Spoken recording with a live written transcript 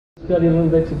study a little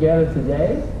bit together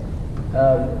today.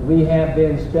 We have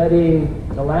been studying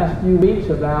the last few weeks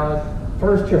about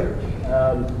First Church,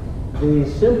 the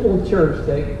simple church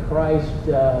that Christ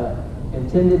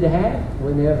intended to have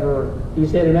whenever he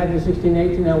said in Matthew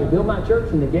 16:18, "I will build my church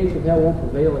and the gates of hell won't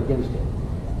prevail against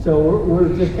it." So we're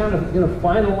just kind of going to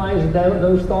finalize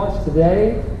those thoughts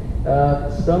today.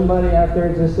 Somebody out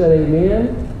there just said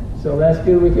amen, so that's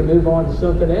good. We can move on to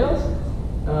something else.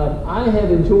 I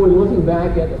have enjoyed looking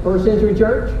back at the first century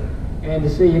church and to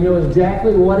see,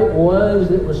 exactly what it was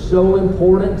that was so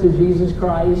important to Jesus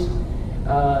Christ,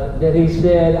 that he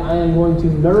said, I am going to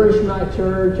nourish my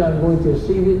church, I'm going to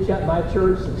see that my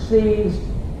church succeeds,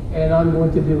 and I'm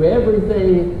going to do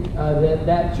everything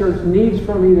that church needs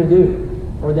for me to do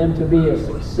for them to be a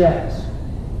success.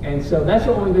 And so that's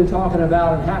what we've been talking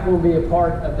about and how can we be a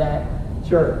part of that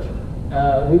church.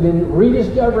 We've been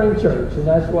rediscovering church, and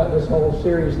that's what this whole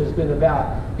series has been about.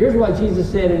 Here's what Jesus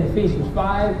said in Ephesians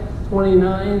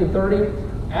 5:29-30.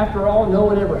 After all, no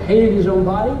one ever hated his own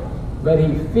body, but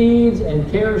he feeds and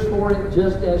cares for it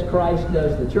just as Christ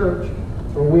does the church,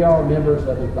 for we are members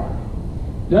of his body.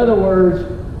 In other words,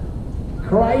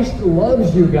 Christ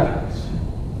loves you guys.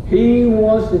 He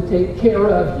wants to take care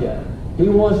of you. He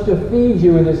wants to feed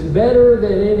you, and it's better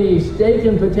than any steak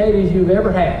and potatoes you've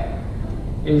ever had,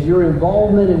 is your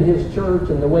involvement in his church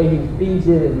and the way he feeds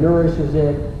it and nourishes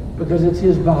it, because it's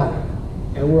his body,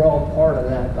 and we're all part of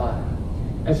that body.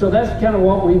 And so that's kind of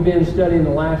what we've been studying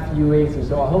the last few weeks, and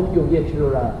so I hope you'll get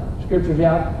your scriptures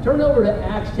out. Turn over to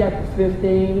Acts chapter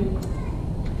 15,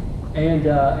 and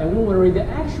we want to read that.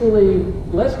 Actually,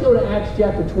 let's go to Acts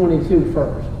chapter 22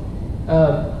 first.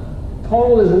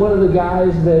 Paul is one of the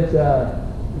guys that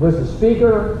was a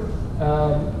speaker,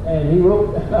 and he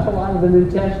wrote a lot of the New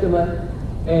Testament.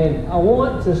 And I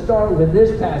want to start with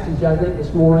this passage, I think,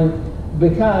 this morning,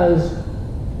 because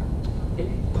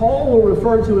Paul will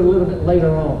refer to it a little bit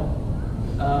later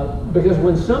on. Because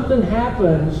when something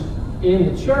happens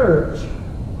in the church,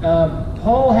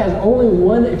 Paul has only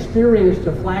one experience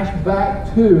to flash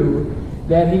back to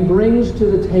that he brings to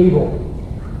the table.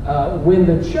 When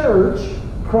the church,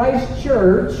 Christ's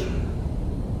church,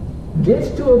 gets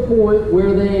to a point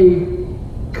where they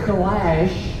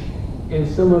clash in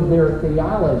some of their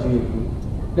theology,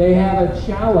 they have a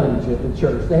challenge at the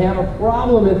church. They have a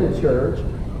problem at the church,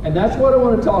 and that's what I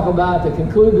want to talk about to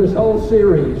conclude this whole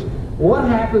series. What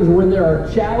happens when there are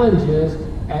challenges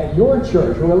at your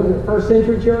church? We're going to look at first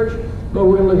century church, but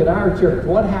we're going to look at our church.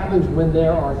 What happens when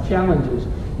there are challenges?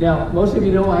 Now, most of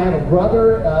you know I have a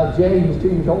brother, Jay, who's 2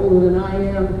 years older than I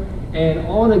am, and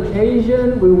on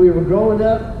occasion, when we were growing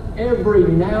up, every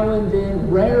now and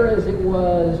then, rare as it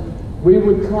was, we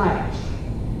would clash.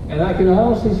 And I can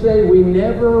honestly say we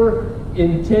never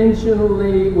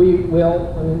intentionally,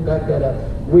 let me back that up.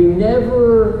 We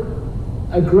never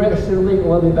aggressively,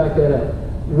 let me back that up.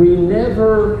 We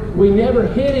never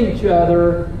hit each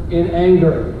other in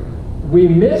anger. We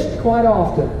missed quite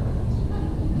often,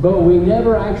 but we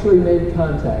never actually made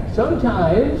contact.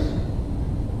 Sometimes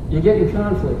you get in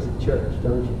conflicts at church,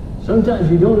 don't you? Sometimes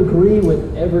you don't agree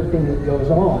with everything that goes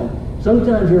on.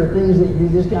 Sometimes there are things that you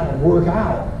just got to work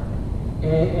out.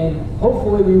 And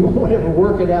hopefully we won't ever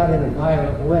work it out in a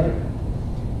violent way.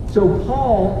 So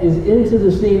Paul is into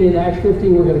the scene in Acts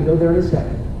 15. We're going to go there in a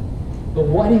second. But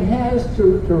what he has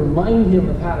to remind him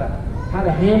of how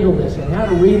to handle this and how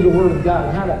to read the Word of God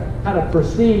and how to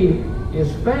proceed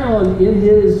is found in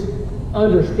his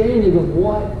understanding of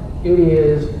what it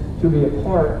is to be a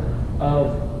part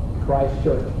of Christ's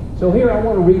church. So here I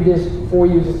want to read this for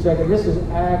you just a second. This is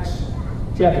Acts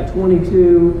chapter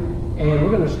 22, and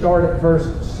we're going to start at verse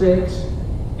 6.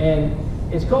 And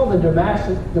it's called the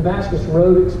Damascus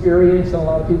Road Experience in a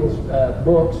lot of people's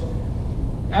books.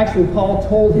 Actually, Paul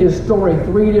told his story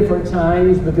 3 different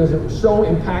times because it was so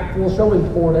impactful, so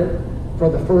important for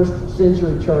the first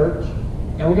century church.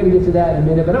 And we're going to get to that in a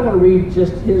minute. But I want to read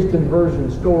just his conversion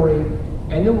story,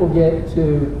 and then we'll get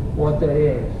to what that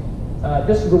is.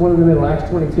 This is the one in the middle, Acts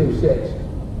 22:6.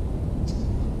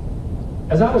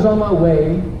 As I was on my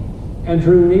way and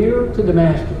drew near to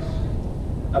Damascus,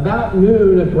 about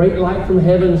noon a great light from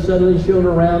heaven suddenly shone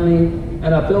around me,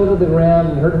 and I fell to the ground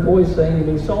and heard a voice saying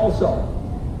to me, Saul, Saul,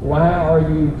 why are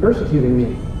you persecuting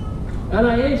me? And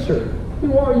I answered,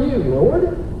 who are you, Lord?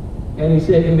 And he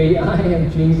said to me, I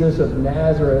am Jesus of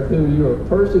Nazareth, whom you are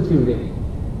persecuting.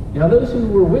 Now those who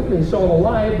were with me saw the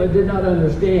light, but did not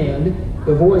understand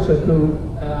the voice of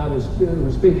whom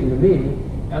was speaking to me.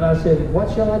 And I said, what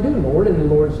shall I do, Lord? And the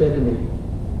Lord said to me,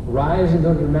 rise and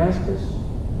go to Damascus,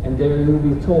 and there you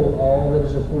will be told all that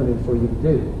is appointed for you to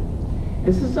do.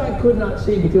 And since I could not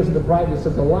see because of the brightness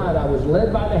of the light, I was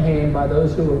led by the hand by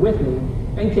those who were with me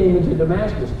and came into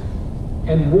Damascus.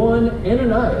 And one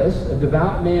Ananias, a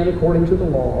devout man according to the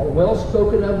law, well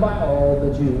spoken of by all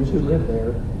the Jews who lived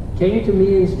there, came to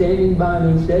me and standing by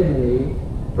me said to me,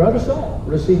 Brother Saul,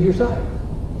 receive your sight.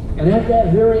 And at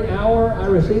that very hour I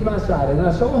received my sight, and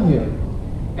I saw him.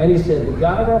 And he said, the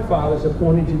God of our fathers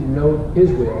appointed you to know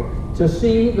his will, to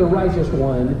see the righteous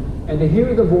one, and to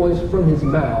hear the voice from his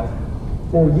mouth.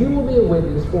 For you will be a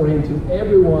witness for him to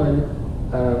everyone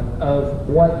of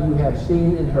what you have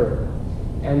seen and heard.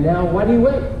 And now, why do you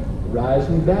wait? Rise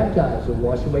and be baptized and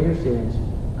wash away your sins,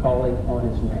 calling on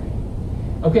his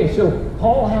name. Okay, so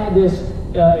Paul had this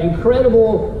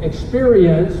incredible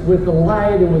experience with the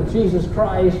light and with Jesus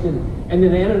Christ, and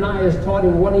then Ananias taught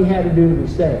him what he had to do to be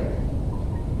saved.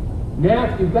 Now,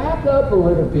 if you back up a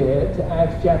little bit to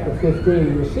Acts chapter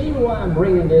 15, you see why I'm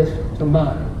bringing this to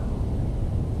mind.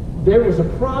 There was a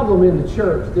problem in the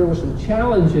church. There were some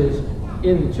challenges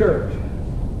in the church.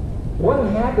 What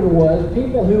had happened was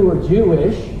people who were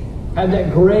Jewish had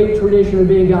that great tradition of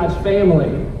being God's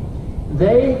family.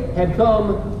 They had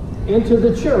come into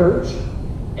the church,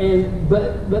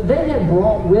 but they had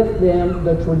brought with them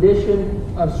the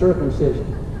tradition of circumcision.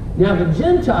 Now the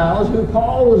Gentiles, who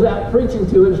Paul was out preaching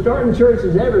to and starting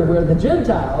churches everywhere, the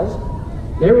Gentiles,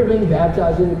 they were being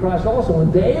baptized into Christ also,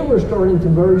 and they were starting to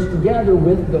merge together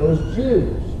with those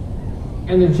Jews.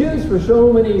 And the Jews for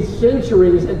so many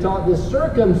centuries had taught this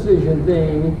circumcision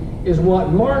thing is what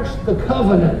marks the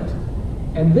covenant.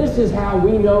 And this is how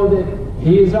we know that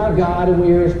he is our God and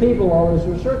we are his people, all those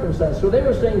who are circumcised. So they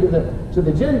were saying to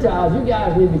the Gentiles, you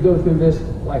guys need to go through this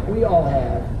like we all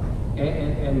have.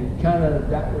 And kind of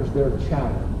that was their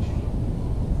challenge.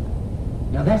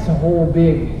 Now that's a whole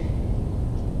big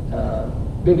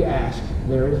ask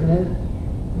there, isn't it?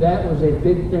 That was a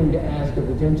big thing to ask of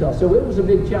the Gentiles. So it was a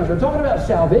big challenge. We're talking about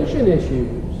salvation issues.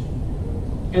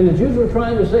 And the Jews were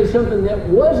trying to say something that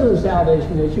wasn't a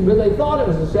salvation issue, but they thought it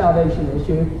was a salvation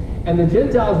issue. And the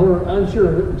Gentiles were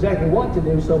unsure exactly what to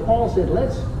do. So Paul said,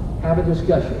 let's have a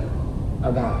discussion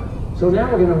about it. So now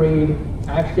we're going to read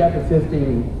Acts chapter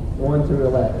 15, 1 through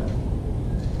 11.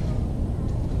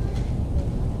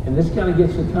 And this kind of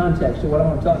gets the context of what I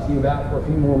want to talk to you about for a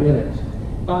few more minutes.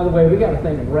 By the way, we got to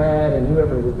thank Brad and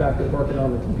whoever was back there working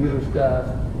on the computer stuff,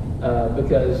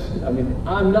 because, I mean,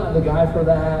 I'm not the guy for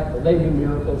that, but they do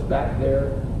miracles back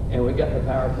there, and we got the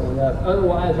power going up.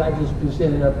 Otherwise, I'd just be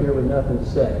sitting up here with nothing to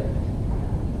say.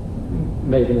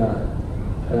 Maybe not.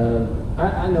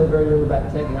 I know very little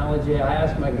about technology. I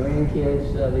asked my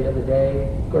grandkids the other day.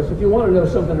 Of course, if you want to know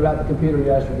something about the computer, you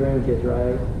ask your grandkids,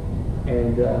 right?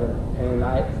 And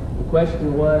the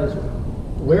question was,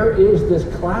 where is this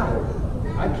cloud?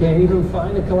 I can't even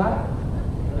find a cloud.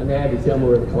 And they had to tell me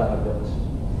where the cloud was.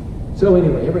 So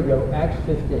anyway, here we go, Acts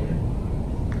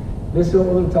 15. This is what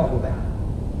we're going to talk about.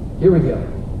 Here we go.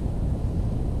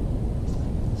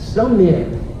 Some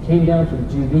men came down from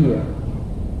Judea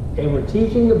and were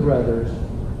teaching the brothers,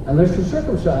 unless you're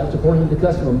circumcised according to the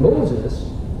custom of Moses,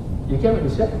 you cannot be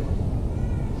saved.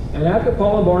 And after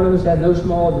Paul and Barnabas had no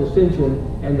small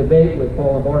dissension and debate with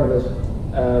Paul and Barnabas,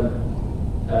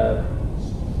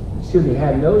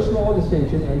 had no small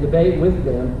dissension and debate with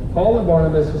them, Paul and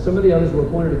Barnabas and some of the others were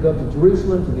appointed to go up to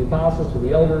Jerusalem, to the apostles, to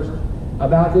the elders,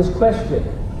 about this question.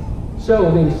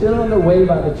 So, being sent on their way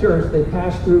by the church, they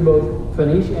passed through both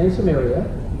Phoenicia and Samaria,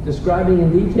 describing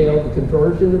in detail the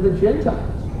conversion of the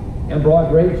Gentiles, and brought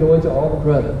great joy to all the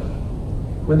brothers.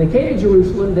 When they came to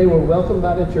Jerusalem, they were welcomed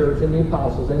by the church and the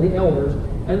apostles and the elders,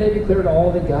 and they declared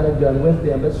all that God had done with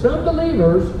them. But some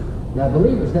believers, now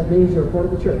believers, that means they're a part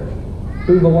of the church,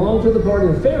 who belonged to the party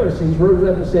of the Pharisees, rose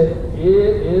up and said,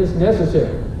 it is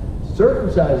necessary to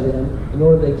circumcise them in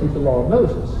order they keep the law of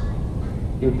Moses.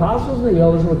 The apostles and the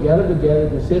elders were gathered together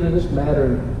to consider this matter,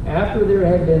 and after there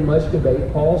had been much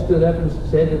debate, Paul stood up and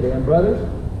said to them, brothers,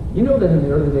 you know that in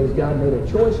the early days God made a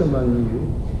choice among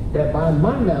you, that by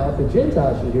my mouth the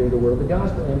Gentiles should hear the word of the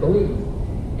gospel and believe.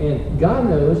 And God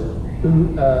knows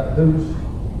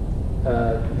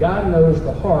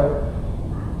the heart.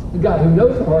 God, who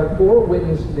knows the heart, bore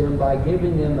witness to them by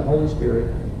giving them the Holy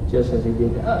Spirit, just as he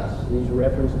did to us. These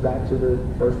references back to the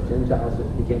first Gentiles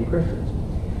that became Christians.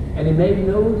 And he made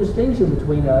no distinction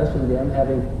between us and them,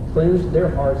 having cleansed their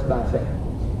hearts by faith.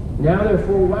 Now,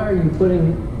 therefore, why are you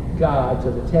putting God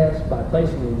to the test by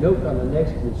placing a yoke on the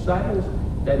necks of the disciples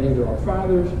that neither our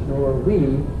fathers nor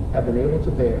we have been able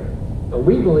to bear? But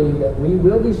we believe that we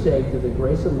will be saved through the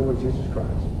grace of the Lord Jesus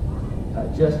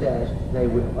Christ, just as they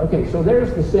will. Okay, so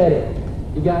there's the setting.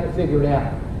 You got to figure it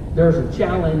out. There's a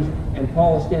challenge, and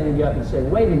Paul is standing up and saying,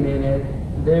 wait a minute,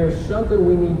 there's something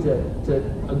we need to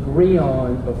agree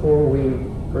on before we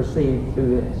proceed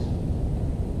through this.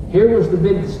 Here was the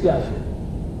big discussion.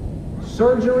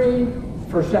 Surgery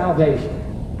for salvation.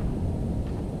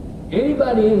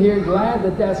 Anybody in here glad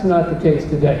that that's not the case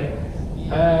today?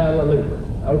 Hallelujah.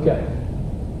 Okay.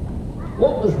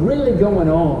 What was really going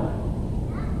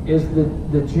on is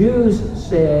the Jews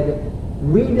said,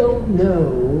 we don't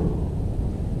know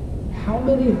how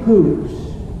many hoops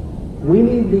we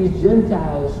need these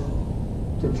Gentiles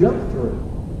to jump through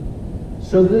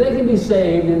so that they can be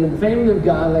saved in the family of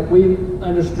God like we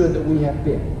understood that we have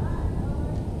been.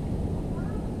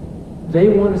 They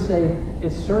want to say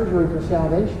it's surgery for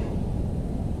salvation.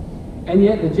 And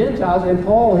yet the Gentiles, and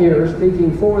Paul here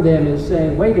speaking for them, is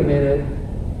saying, wait a minute,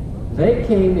 they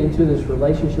came into this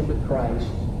relationship with Christ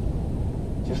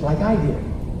just like I did,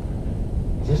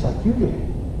 just like you did.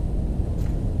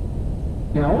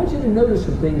 Now I want you to notice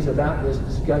some things about this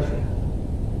discussion.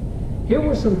 Here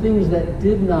were some things that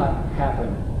did not happen,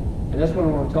 and that's what I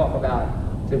want to talk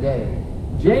about today.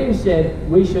 James said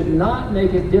we should not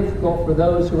make it difficult for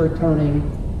those who are turning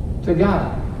to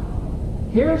God.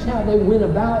 Here's how they went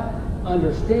about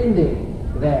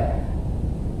understanding that.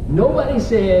 Nobody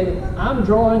said, I'm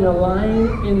drawing a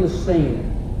line in the sand.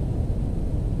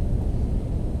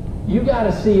 You got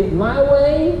to see it my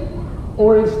way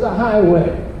or it's the highway.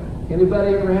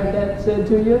 Anybody ever had that said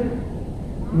to you?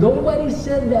 Nobody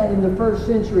said that in the first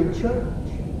century church.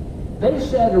 They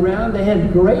sat around, they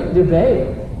had great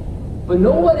debate, but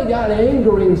nobody got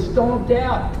angry and stomped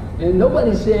out. And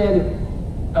nobody said,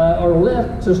 or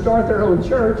left to start their own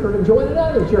church or to join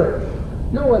another church.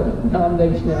 No other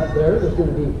denomination out there was going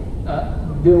to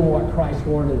be doing what Christ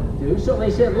wanted to do. So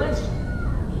they said, let's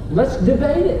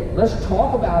debate it. Let's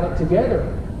talk about it together.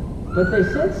 But they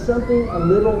said something a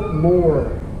little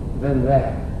more than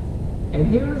that. And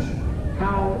here's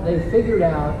how they figured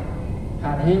out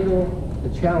how to handle the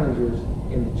challenges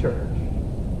in the church.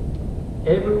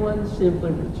 Everyone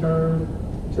simply returned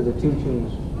to the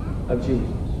teachings of Jesus.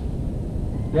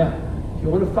 Now, if you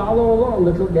want to follow along,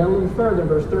 look down a little further,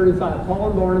 verse 35.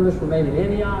 Paul and Barnabas remained in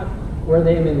Antioch, where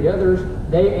they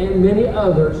and many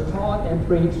others taught and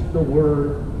preached the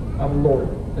word of the Lord.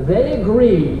 They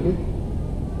agreed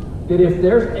that if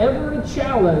there's ever a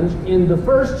challenge in the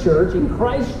first church, in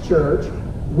Christ's church,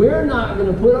 we're not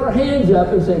going to put our hands up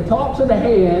and say, talk to the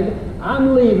hand,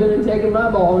 I'm leaving and taking my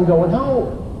ball and going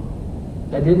home.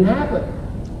 That didn't happen.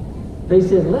 They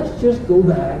said, let's just go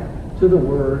back to the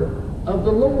word of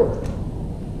the Lord.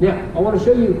 Now, I want to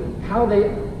show you how they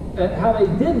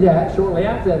did that shortly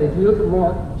after that. If you look at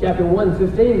Mark chapter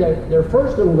 1:15, they're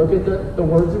first going to look at the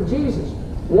words of Jesus.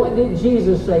 What did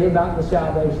Jesus say about the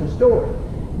salvation story?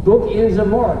 Book ends of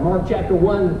Mark chapter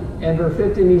 1 and verse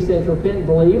 15, he says, repent and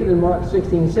believe. And in Mark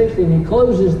 16:16, he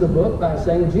closes the book by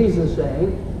saying, Jesus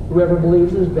saying, whoever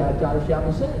believes and is baptized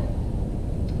shall be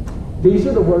saved. These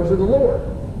are the words of the Lord.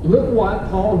 Look what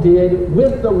Paul did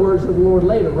with the words of the Lord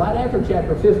later, right after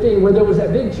chapter 15, where there was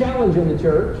that big challenge in the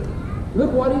church.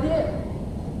 Look what he did.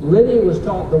 Lydia was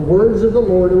taught the words of the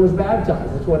Lord and was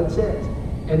baptized. That's what it says.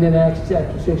 And then Acts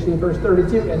chapter 16, verse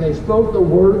 32, and they spoke the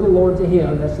word of the Lord to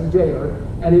him, that's the jailer,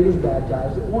 and he was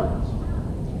baptized at once.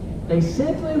 They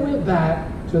simply went back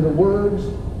to the words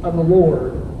of the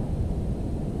Lord,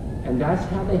 and that's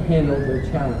how they handled their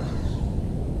challenges.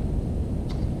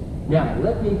 Now,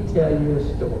 let me tell you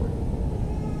a story.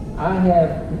 I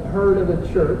have heard of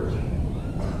a church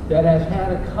that has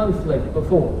had a conflict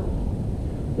before.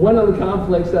 One of the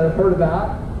conflicts that I've heard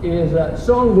about is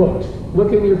songbooks.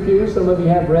 Look in your pews. Some of you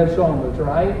have read songbooks,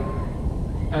 right?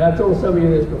 And I've told some of you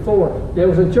this before. There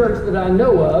was a church that I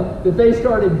know of that they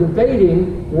started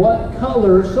debating what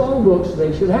color songbooks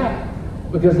they should have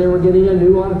because they were getting a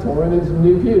new auditorium and some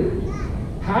new pews.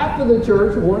 Half of the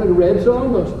church wanted red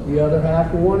songbooks. The other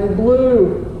half wanted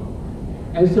blue.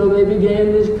 And so they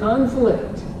began this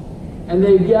conflict. And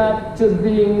they got to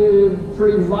being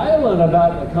pretty violent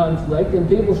about the conflict, and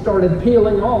people started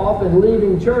peeling off and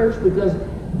leaving church because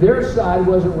their side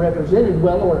wasn't represented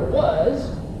well, or it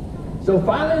was. So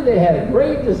finally they had a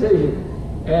great decision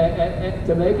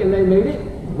to make, and they made it.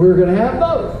 We're going to have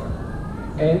both.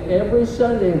 And every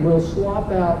Sunday we'll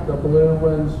swap out the blue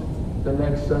ones. The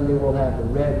next Sunday we'll have the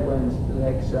red ones.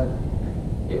 The next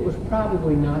Sunday. It was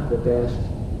probably not the best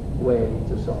way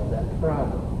to solve that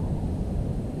problem.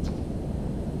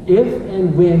 If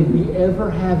and when we ever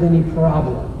have any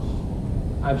problems,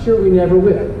 I'm sure we never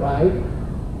will, right?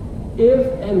 If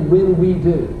and when we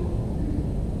do,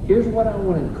 here's what I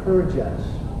want to encourage us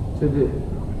to do.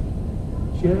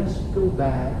 Just go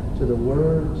back to the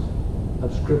words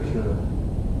of Scripture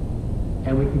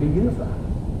and we can be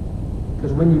unified.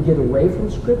 Because when you get away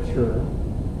from Scripture,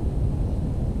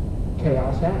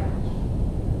 chaos happens.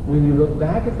 When you look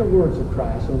back at the words of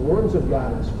Christ and words of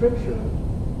God in Scripture,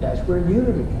 that's where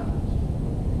unity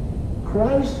comes.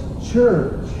 Christ's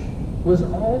church was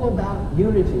all about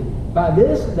unity. By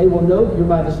this, they will know you're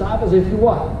my disciples if you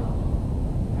what?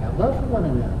 Have love for one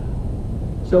another.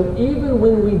 So even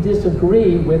when we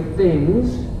disagree with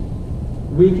things,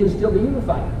 we can still be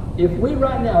unified. If we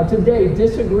right now, today,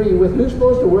 disagree with who's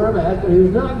supposed to wear a mask and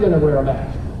who's not going to wear a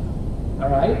mask, all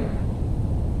right?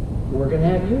 We're going to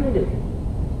have unity.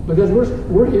 Because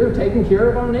we're here taking care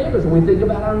of our neighbors. We think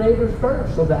about our neighbors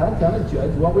first. So that'll come and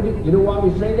judge what we do. You know why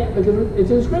we say that? Because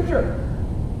it's in Scripture.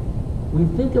 We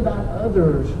think about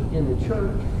others in the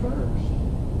church first.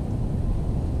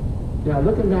 Now,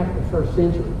 looking back at the first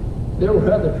century, there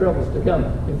were other troubles to come.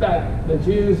 In fact, the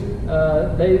Jews,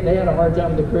 they had a hard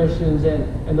time with the Christians,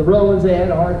 and the Romans, they had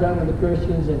a hard time with the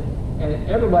Christians, and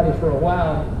everybody for a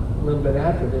while, a little bit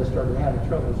after this, started having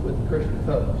troubles with the Christian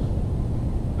folks.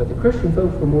 But the Christian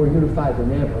folks were more unified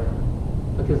than ever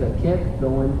because they kept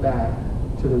going back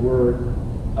to the word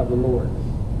of the Lord.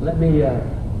 Let me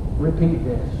repeat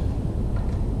this.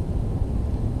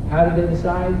 How did they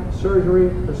decide surgery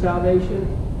for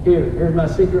salvation? Here's my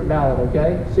secret ballot,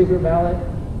 okay? Secret ballot.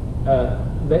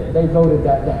 They voted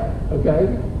that down,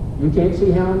 okay? You can't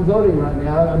see how I'm voting right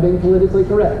now. I'm being politically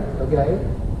correct, okay?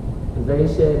 They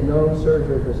said no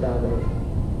surgery for salvation.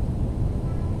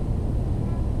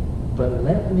 But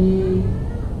let me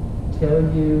tell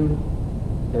you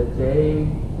that they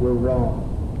were wrong.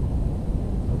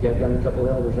 Okay, I've got a couple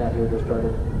elders out here that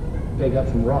started to pick up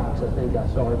some rocks. I think I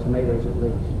saw, or tomatoes at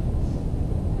least.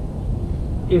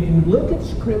 If you look at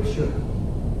Scripture,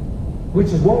 which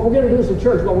is what we're going to do as a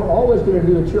church, what we're always going to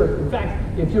do at church. In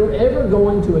fact, if you're ever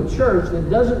going to a church that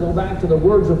doesn't go back to the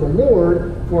words of the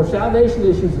Lord for salvation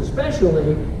issues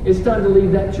especially, it's time to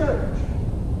leave that church.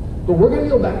 But we're going to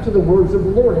go back to the words of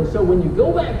the Lord. And so when you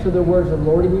go back to the words of the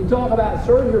Lord and you talk about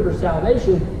surgery for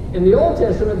salvation, in the Old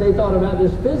Testament they thought about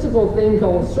this physical thing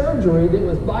called surgery that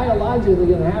was biologically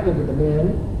going to happen to the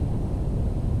men.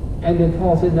 And then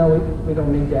Paul said, no, we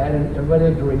don't need that. And everybody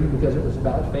agreed because it was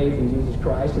about faith in Jesus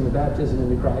Christ and the baptism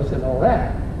into Christ and all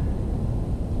that.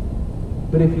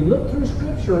 But if you look through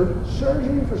Scripture,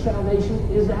 surgery for salvation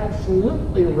is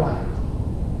absolutely right.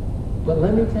 But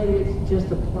let me tell you, it's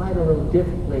just applied a little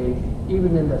differently,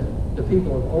 even than the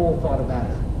people of old thought about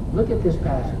it. Look at this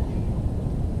passage.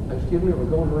 Excuse me, we're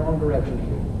going the wrong direction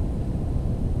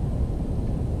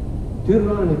here.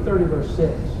 Deuteronomy 30, verse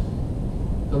 6.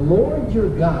 The Lord your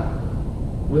God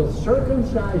will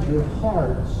circumcise your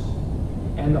hearts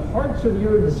and the hearts of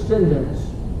your descendants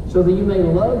so that you may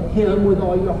love him with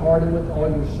all your heart and with all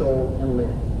your soul and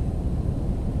live.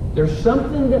 There's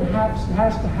something that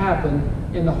has to happen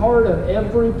in the heart of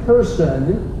every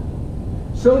person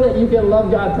so that you can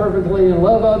love God perfectly and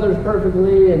love others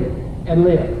perfectly and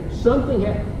live.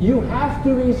 You have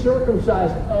to be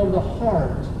circumcised of the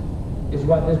heart, is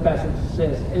what this passage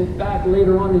says. In fact,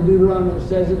 later on in Deuteronomy it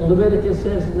says it, Leviticus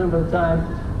says it a number of times.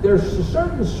 There's a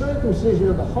certain circumcision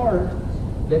of the heart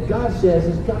that God says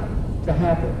has got to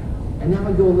happen. And now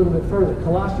I go a little bit further.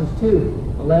 Colossians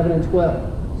 2, 11 and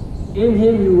 12. In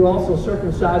him you were also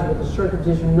circumcised with a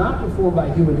circumcision not performed by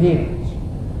human hands.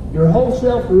 Your whole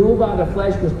self ruled by the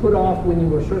flesh was put off when you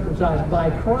were circumcised by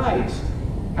Christ,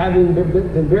 having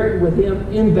been buried with him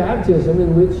in baptism,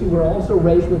 in which you were also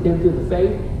raised with him through the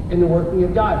faith in the working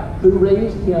of God, who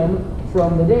raised him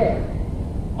from the dead.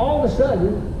 All of a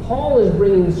sudden, Paul is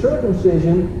bringing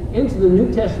circumcision into the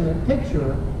New Testament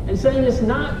picture and saying it's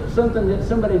not something that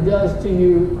somebody does to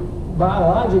you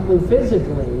biologically,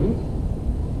 physically.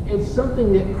 It's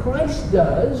something that Christ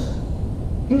does.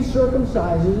 He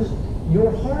circumcises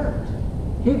your heart.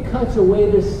 He cuts away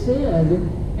the sin,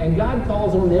 and God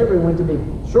calls on everyone to be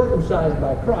circumcised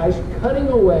by Christ, cutting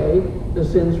away the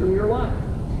sins from your life.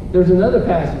 There's another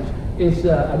passage. It's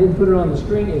I didn't put it on the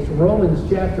screen. It's Romans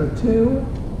chapter 2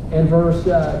 and verse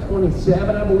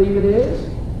 27, I believe it is.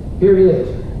 Here it is.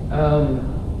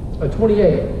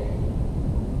 28.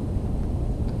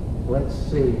 Let's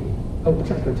see. Oh,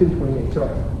 chapter 2, 28,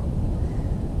 sorry.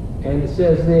 And it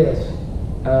says this.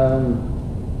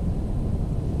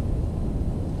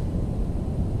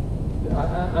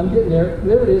 I'm getting there.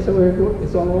 There it is.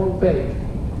 It's on the wrong page.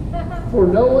 For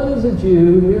no one is a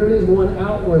Jew, neither is one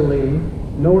outwardly,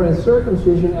 nor is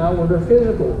circumcision outward or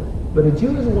physical. But a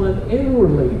Jew is one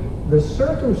inwardly. The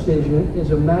circumcision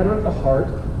is a matter of the heart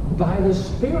by the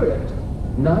Spirit,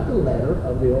 not the letter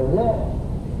of the old law.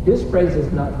 His praise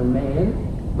is not from man,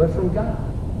 but from God.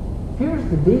 Here's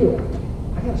the deal.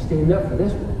 I got to stand up for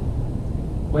this one.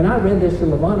 When I read this to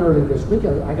Levon earlier this week,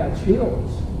 I got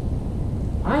chills.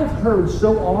 I've heard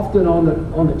so often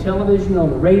on the television, on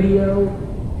the radio,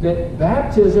 that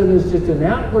baptism is just an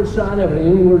outward sign of an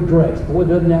inward grace. Boy,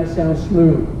 doesn't that sound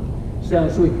smooth?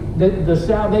 Sounds sweet. The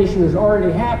salvation has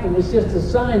already happened. It's just a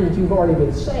sign that you've already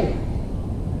been saved.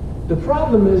 The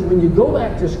problem is when you go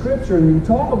back to Scripture and you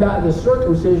talk about the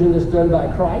circumcision that's done by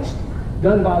Christ,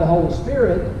 done by the Holy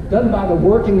Spirit, done by the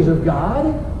workings of God,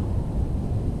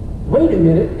 wait a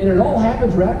minute, and it all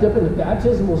happens wrapped up in the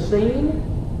baptismal scene?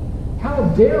 How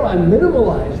dare I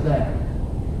minimalize that?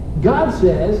 God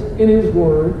says in His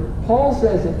Word, Paul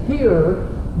says it here,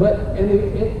 but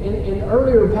in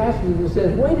earlier passages it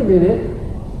says, wait a minute,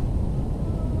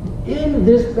 in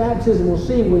this baptismal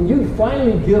scene, when you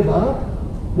finally give up,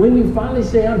 when you finally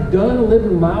say, I'm done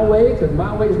living my way because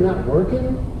my way's not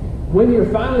working, when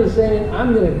you're finally saying,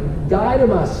 I'm going to die to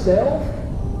myself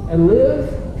and live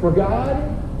for God,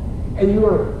 and you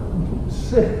are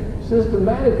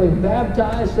systematically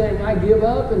baptized saying, I give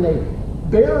up, and they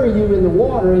bury you in the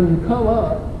water and you come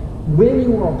up, when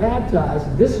you are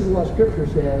baptized, this is what Scripture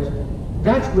says,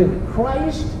 that's when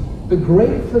Christ, the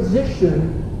great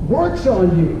physician, works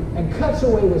on you and cuts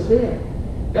away the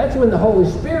sin. That's when the Holy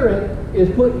Spirit is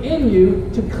put in you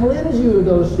to cleanse you of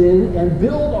those sins and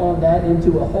build on that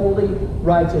into a holy,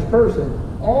 righteous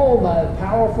person, all by the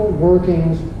powerful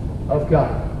workings of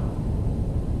God.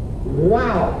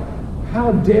 Wow!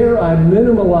 How dare I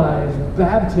minimalize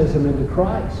baptism into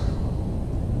Christ?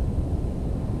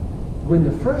 When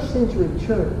the first century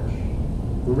church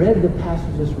read the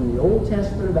passages from the Old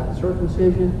Testament about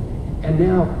circumcision, and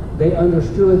now they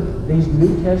understood these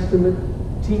New Testament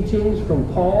teachings from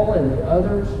Paul and the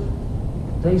others,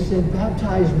 they said,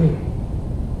 baptize me.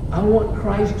 I want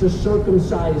Christ to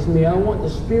circumcise me. I want the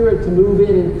Spirit to move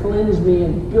in and cleanse me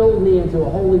and build me into a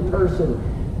holy person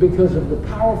because of the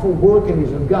powerful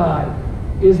workings of God.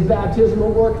 Is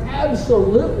baptismal work?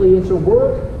 Absolutely. It's a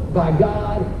work by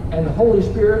God and the Holy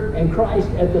Spirit and Christ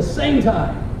at the same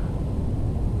time.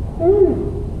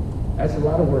 Ooh, that's a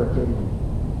lot of work, isn't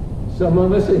it? Some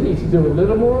of us need to do a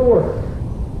little more work.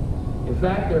 In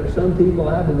fact, there are some people,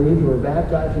 I believe, who are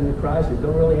baptized into Christ who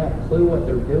don't really have a clue what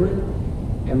they're doing.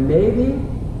 And maybe,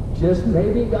 just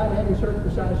maybe, God hasn't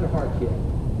circumcised their hearts yet.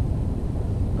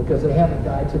 Because they haven't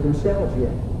died to themselves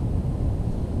yet.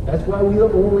 That's why we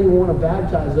don't only want to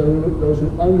baptize those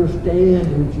who understand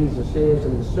who Jesus is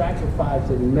and the sacrifice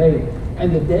that He made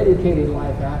and the dedicated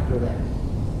life after that.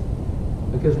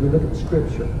 Because we look at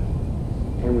Scripture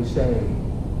and we say,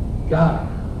 God,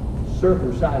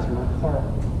 circumcise my heart.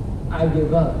 I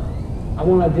give up. I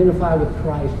want to identify with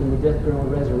Christ in the death, burial,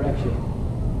 and resurrection.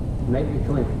 Make me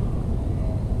clean.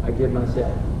 I give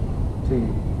myself to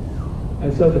you.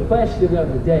 And so the question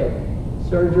of the day,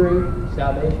 surgery,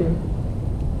 salvation,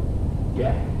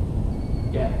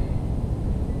 yeah.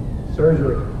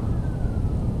 Surgery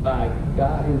by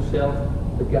God Himself,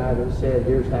 the guy that said,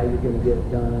 here's how you're going to get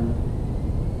it done.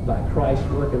 By Christ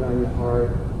working on your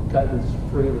heart, cutting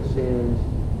free of the sins,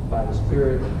 by the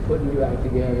Spirit putting you back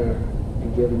together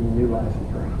and giving you new life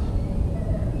in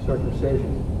Christ.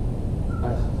 Circumcision.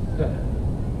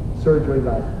 Surgery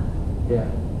by,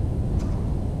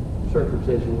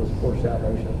 circumcision was for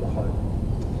salvation of the heart.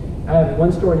 I have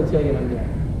one story to tell you on there.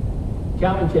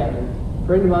 Calvin Chapman, a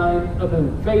friend of mine up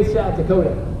in Faith, South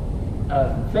Dakota.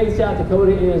 Faith, South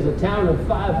Dakota is a town of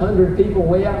 500 people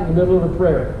way out in the middle of the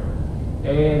prairie.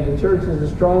 And the church is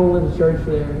a strong little church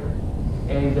there.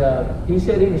 And he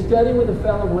said he was studying with a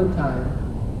fellow one time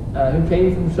who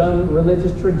came from some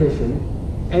religious tradition.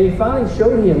 And he finally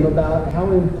showed him about how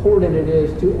important it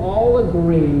is to all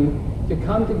agree to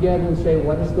come together and say,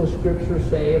 what does the Scripture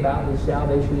say about these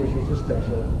salvation issues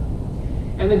especially?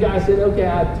 And the guy said, okay,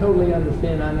 I totally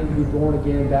understand. I need to be born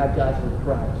again, baptized in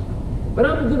Christ. But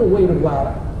I'm going to wait a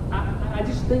while. I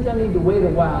just think I need to wait a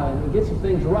while and get some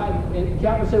things right. And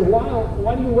Calvin said,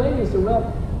 why do you wait? He said,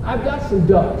 well, I've got some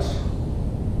ducks.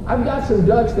 I've got some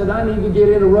ducks that I need to get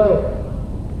in a row.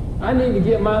 I need to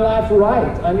get my life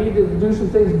right. I need to do some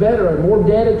things better, a more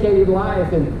dedicated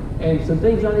life, and some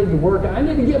things I need to work on. I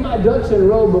need to get my ducks in a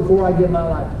row before I give my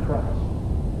life to Christ.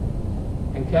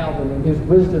 And Calvin, in his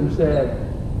wisdom, said,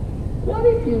 what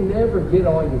if you never get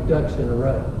all your ducks in a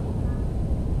row?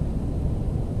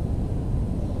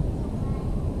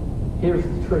 Here's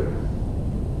the truth.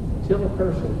 Until a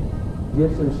person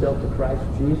gives himself to Christ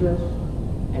Jesus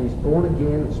and is born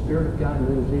again, the Spirit of God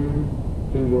moves in,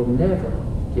 he will never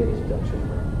get his ducks in a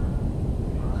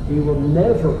row. He will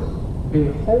never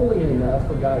be holy enough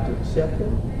for God to accept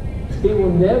him. He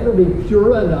will never be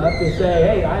pure enough to say,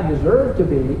 hey, I deserve to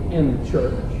be in the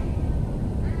church.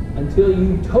 until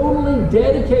you totally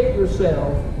dedicate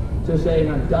yourself to saying,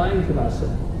 I'm dying to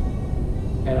myself,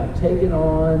 and I'm taking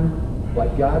on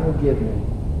what God will give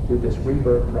me through this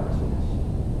rebirth process.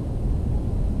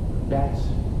 That's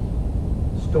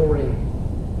the story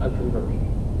of conversion.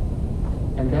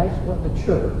 And that's what the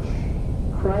church,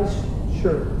 Christ's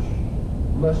church,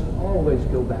 must always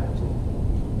go back to.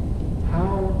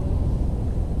 How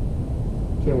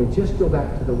can we just go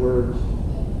back to the words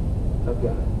of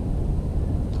God?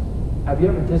 Have you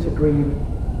ever disagreed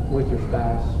with your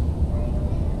spouse?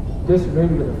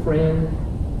 Disagreed with a friend?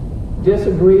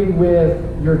 Disagreed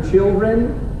with your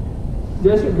children?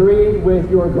 Disagreed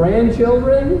with your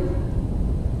grandchildren?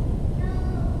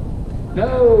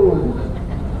 No!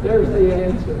 There's the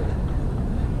answer.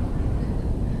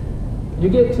 You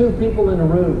get two people in a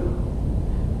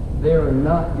room, they are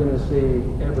not going to see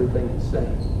everything the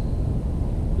same.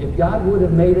 If God would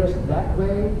have made us that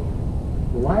way,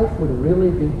 life would really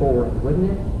be boring,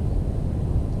 wouldn't it?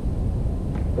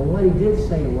 But what he did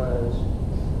say was,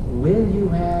 when you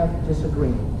have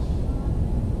disagreements,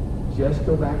 just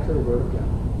go back to the Word of God.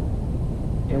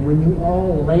 And when you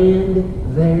all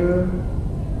land there,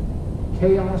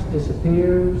 chaos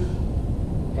disappears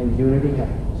and unity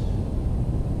happens.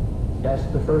 That's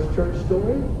the first church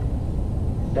story.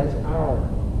 That's our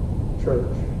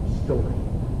church story.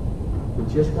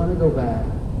 We just want to go back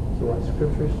to what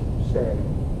Scriptures say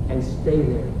and stay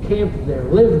there, camp there,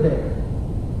 live there.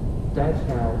 That's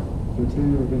how we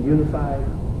continue to be unified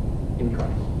in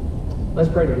Christ. Let's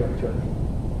pray together, church.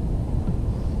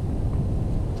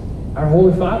 Our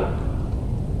Holy Father,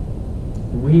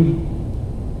 we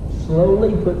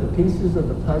slowly put the pieces of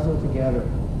the puzzle together.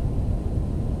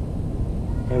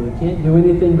 And we can't do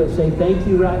anything but say thank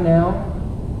you right now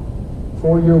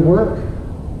for your work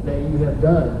that you have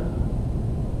done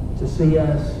to see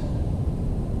us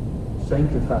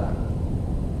sanctified,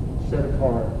 set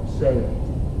apart, saved.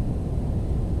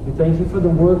 We thank you for the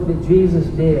work that Jesus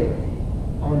did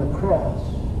on the cross,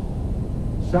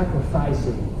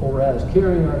 sacrificing for us,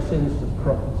 carrying our sins to the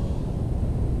cross.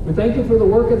 We thank you for the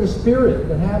work of the Spirit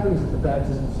that happens at the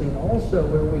baptism scene also,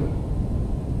 where we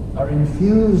are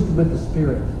infused with the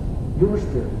Spirit, your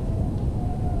Spirit,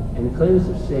 and cleansed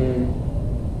of sin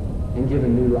and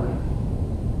given new life.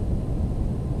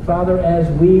 Father, as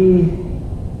we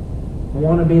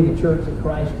want to be the church that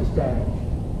Christ established,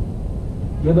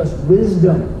 give us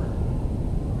wisdom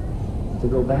to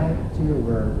go back to your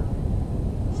Word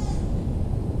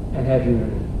and have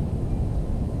unity.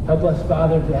 Help us,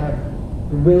 Father, to have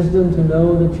the wisdom to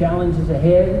know the challenges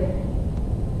ahead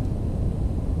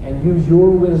and use your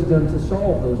wisdom to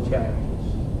solve those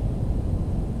challenges.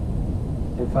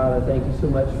 And Father, thank you so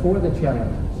much for the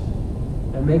challenges,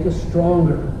 and make us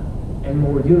stronger and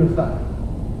more unified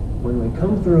when we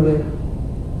come through it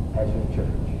as your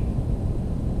church.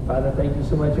 Father, thank you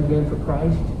so much again for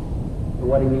Christ and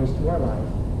what he means to our life.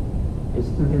 It's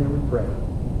through him that we pray.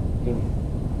 Amen.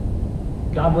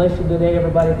 God bless you today,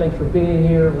 everybody. Thanks for being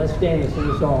here. Let's stand and sing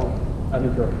a song of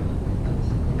encouragement.